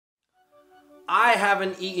I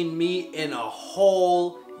haven't eaten meat in a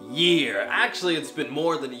whole year. Actually, it's been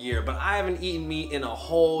more than a year, but I haven't eaten meat in a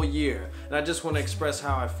whole year. And I just want to express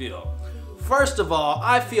how I feel. First of all,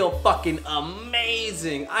 I feel fucking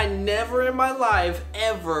amazing. I never in my life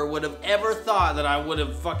ever would have ever thought that I would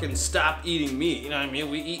have fucking stopped eating meat. You know what I mean?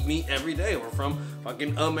 We eat meat every day. We're from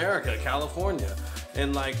fucking America, California.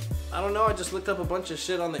 And like, I don't know, I just looked up a bunch of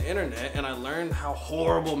shit on the internet and I learned how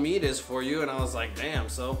horrible meat is for you, and I was like, damn,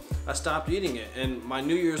 so I stopped eating it. And my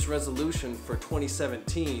New Year's resolution for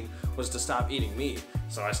 2017 was to stop eating meat.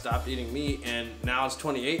 So I stopped eating meat, and now it's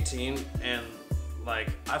 2018, and like,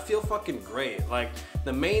 I feel fucking great. Like,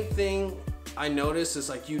 the main thing I notice is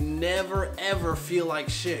like, you never ever feel like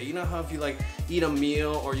shit. You know how if you like eat a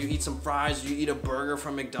meal or you eat some fries, you eat a burger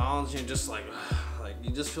from McDonald's, you're just like you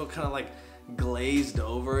just feel kind of like glazed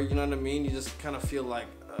over, you know what I mean? You just kind of feel like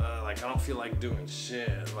I don't feel like doing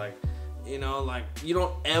shit. Like, you know, like, you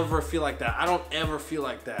don't ever feel like that. I don't ever feel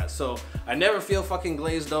like that. So I never feel fucking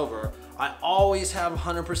glazed over. I always have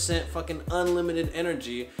 100% fucking unlimited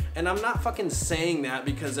energy, and I'm not fucking saying that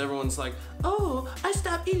because everyone's like, oh, I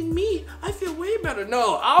stopped eating meat, I feel way better.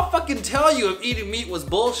 No, I'll fucking tell you if eating meat was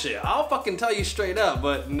bullshit. I'll fucking tell you straight up,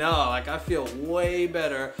 but no, like, I feel way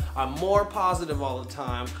better. I'm more positive all the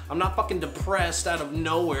time. I'm not fucking depressed out of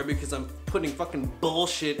nowhere because I'm putting fucking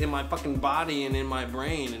bullshit in my fucking body and in my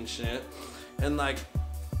brain and shit. And like,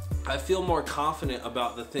 I feel more confident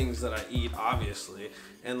about the things that I eat, obviously,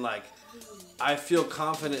 and like, I feel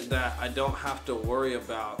confident that I don't have to worry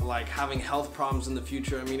about like having health problems in the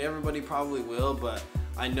future. I mean, everybody probably will, but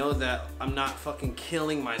I know that I'm not fucking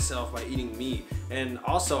killing myself by eating meat. And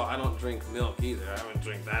also, I don't drink milk either. I haven't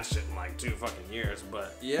drank that shit in like 2 fucking years.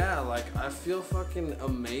 But yeah, like, I feel fucking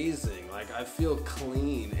amazing. Like, I feel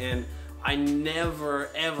clean, and I never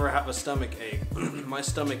ever have a stomach ache. My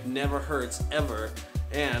stomach never hurts ever.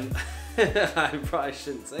 And I probably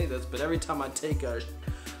shouldn't say this, but every time I take a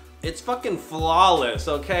it's fucking flawless,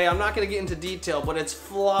 okay? I'm not gonna get into detail, but it's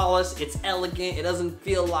flawless, it's elegant, it doesn't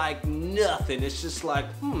feel like nothing. It's just like,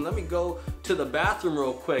 let me go to the bathroom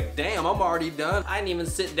real quick. Damn, I'm already done. I didn't even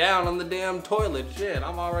sit down on the damn toilet. Shit,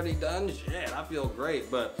 I'm already done. Shit, I feel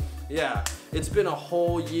great. But yeah, it's been a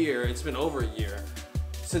whole year, it's been over a year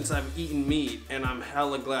since I've eaten meat, and I'm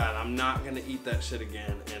hella glad. I'm not gonna eat that shit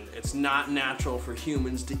again. And it's not natural for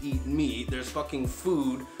humans to eat meat. There's fucking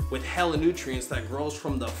food with hella nutrients that grows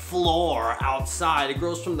from the floor outside. It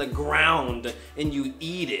grows from the ground and you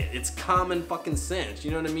eat it. It's common fucking sense,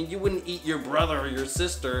 you know what I mean? You wouldn't eat your brother or your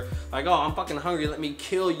sister like, oh, I'm fucking hungry, let me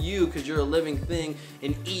kill you because you're a living thing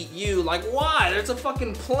and eat you. Like, why? There's a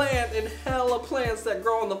fucking plant and hella plants that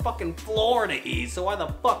grow on the fucking floor to eat. So why the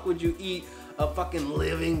fuck would you eat a fucking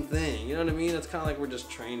living thing? You know what I mean? It's kind of like we're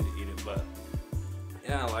just trained to eat it. But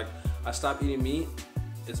yeah, like, I stopped eating meat.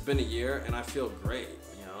 It's been a year and I feel great,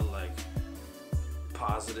 you know, like,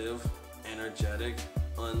 positive, energetic,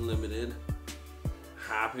 unlimited,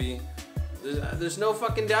 happy. There's no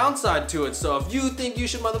fucking downside to it. So if you think you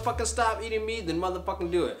should motherfucking stop eating meat, then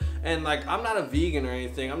motherfucking do it. And like, I'm not a vegan or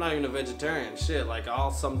anything. I'm not even a vegetarian. Shit, like,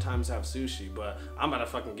 I'll sometimes have sushi, but I'm gonna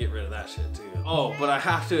fucking get rid of that shit too. Oh, but I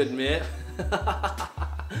have to admit,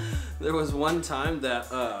 there was one time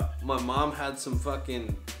that my mom had some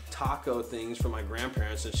fucking taco things for my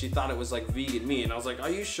grandparents, and she thought it was like vegan meat, and I was like, are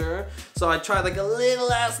you sure? So I tried like a little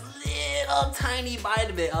tiny bite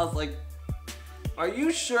of it. I was like, are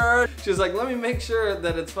you sure? She was like, let me make sure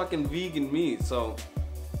that it's fucking vegan meat. So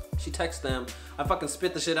she texted them. I fucking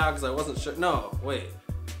spit the shit out because I wasn't sure. No, wait.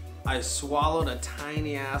 I swallowed a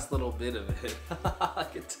tiny ass little bit of it.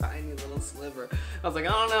 Like a tiny little sliver. I was like, I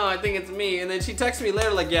don't know, I think it's meat. And then she texted me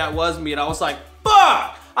later like, yeah, it was meat. I was like,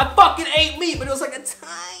 fuck! I fucking ate meat, but it was like a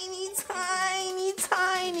tiny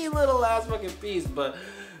little ass fucking piece. But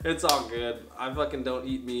it's all good. I fucking don't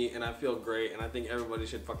eat meat and I feel great, and I think everybody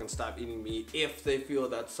should fucking stop eating meat if they feel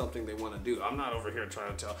that's something they want to do. I'm not over here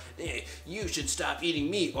trying to tell, hey, you should stop eating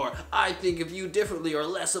meat, or I think of you differently, or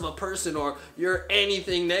less of a person, or you're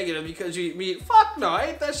anything negative because you eat meat. Fuck no, I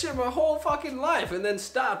ate that shit my whole fucking life and then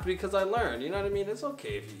stopped because I learned. You know what I mean? It's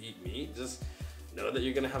okay if you eat meat. Just know that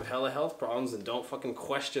you're gonna have hella health problems, and don't fucking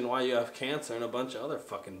question why you have cancer and a bunch of other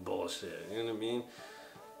fucking bullshit. You know what I mean?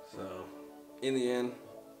 So, in the end,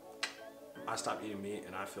 I stopped eating meat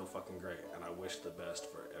and I feel fucking great, and I wish the best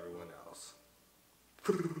for everyone else.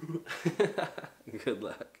 Good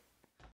luck.